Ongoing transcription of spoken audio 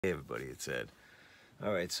Hey everybody, it's Ed.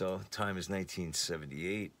 All right, so time is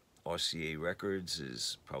 1978. RCA Records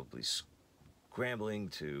is probably scrambling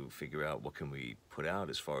to figure out what can we put out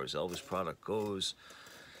as far as Elvis product goes.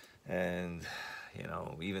 And,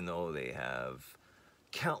 even though they have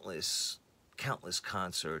countless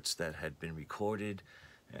concerts that had been recorded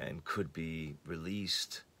and could be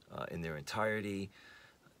released in their entirety,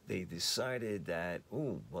 they decided that,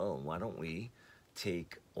 oh, well, why don't we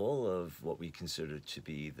take all of what we consider to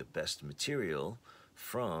be the best material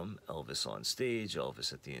from Elvis on stage,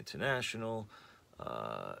 Elvis at the International,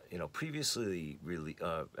 previously really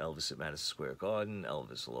Elvis at Madison Square Garden,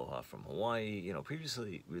 Elvis Aloha from Hawaii,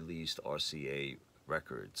 previously released RCA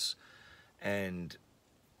records, and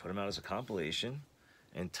put them out as a compilation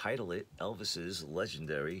and title it Elvis's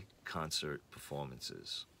Legendary Concert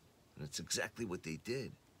Performances. And it's exactly what they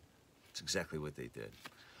did. It's exactly what they did.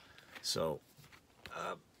 So,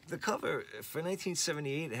 the cover for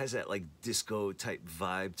 1978 has that like disco type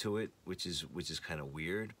vibe to it, which is kind of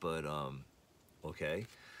weird, but okay.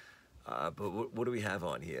 But what do we have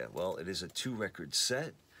on here? Well, it is a 2-record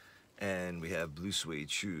set, and we have Blue Suede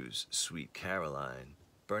Shoes, Sweet Caroline,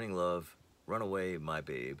 Burning Love, Runaway, My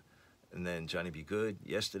Babe, and then Johnny B. Good,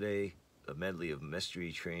 Yesterday, a medley of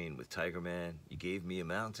Mystery Train with Tiger Man, You Gave Me a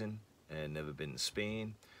Mountain, and Never Been to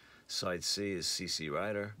Spain. Side C is CC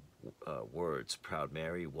Rider, Words, Proud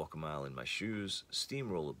Mary, Walk a Mile in My Shoes,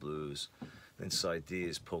 Steamroller Blues. Then side D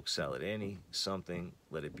is Polk Salad Annie, Something,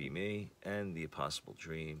 Let It Be Me, and The Impossible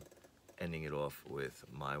Dream, ending it off with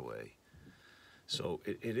My Way. So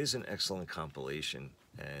it is an excellent compilation,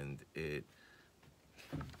 and it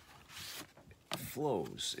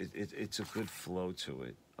flows. It's a good flow to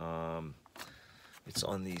it. It's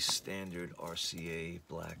on the standard RCA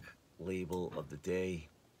black label of the day,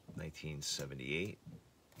 1978.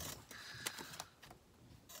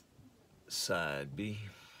 Side B,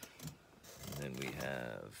 and then we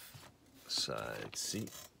have side C,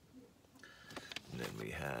 and then we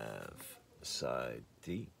have side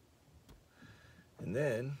D, and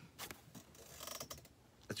then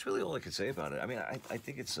that's really all I can say about it. I mean, I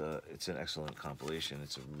think it's an excellent compilation.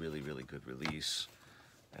 It's a really good release,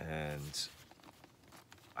 and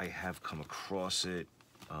I have come across it.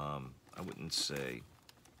 I wouldn't say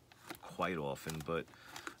quite often, but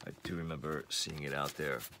I do remember seeing it out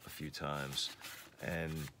there a few times,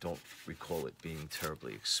 and don't recall it being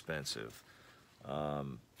terribly expensive.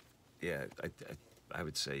 Yeah, I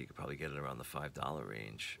would say you could probably get it around the $5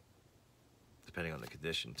 range, depending on the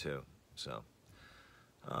condition too. So,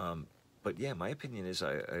 but yeah, my opinion is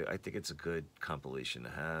I think it's a good compilation to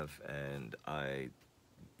have, and I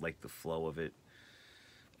like the flow of it.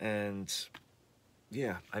 And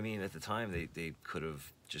yeah, I mean, at the time, they could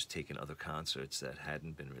have just taken other concerts that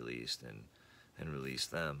hadn't been released and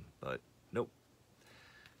released them, but nope,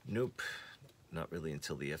 not really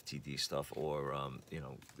until the FTD stuff, or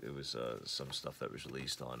it was some stuff that was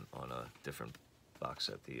released on a different box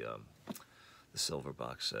set, the silver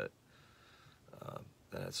box set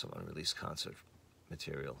that had some unreleased concert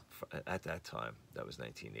material at that time. That was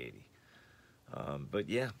 1980. But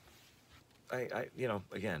yeah, I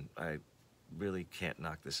again, I really can't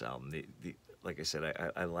knock this album. Like I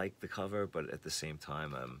said, I like the cover, but at the same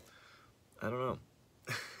time, I don't know.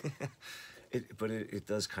 But it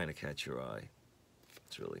does kind of catch your eye.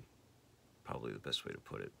 It's really probably the best way to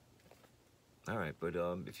put it. All right, but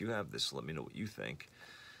if you have this, let me know what you think.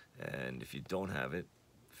 And if you don't have it,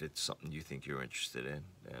 if it's something you think you're interested in,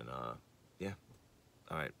 and yeah.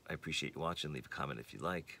 All right, I appreciate you watching. Leave a comment if you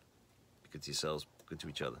like. Be good to yourselves, good to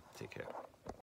each other. Take care.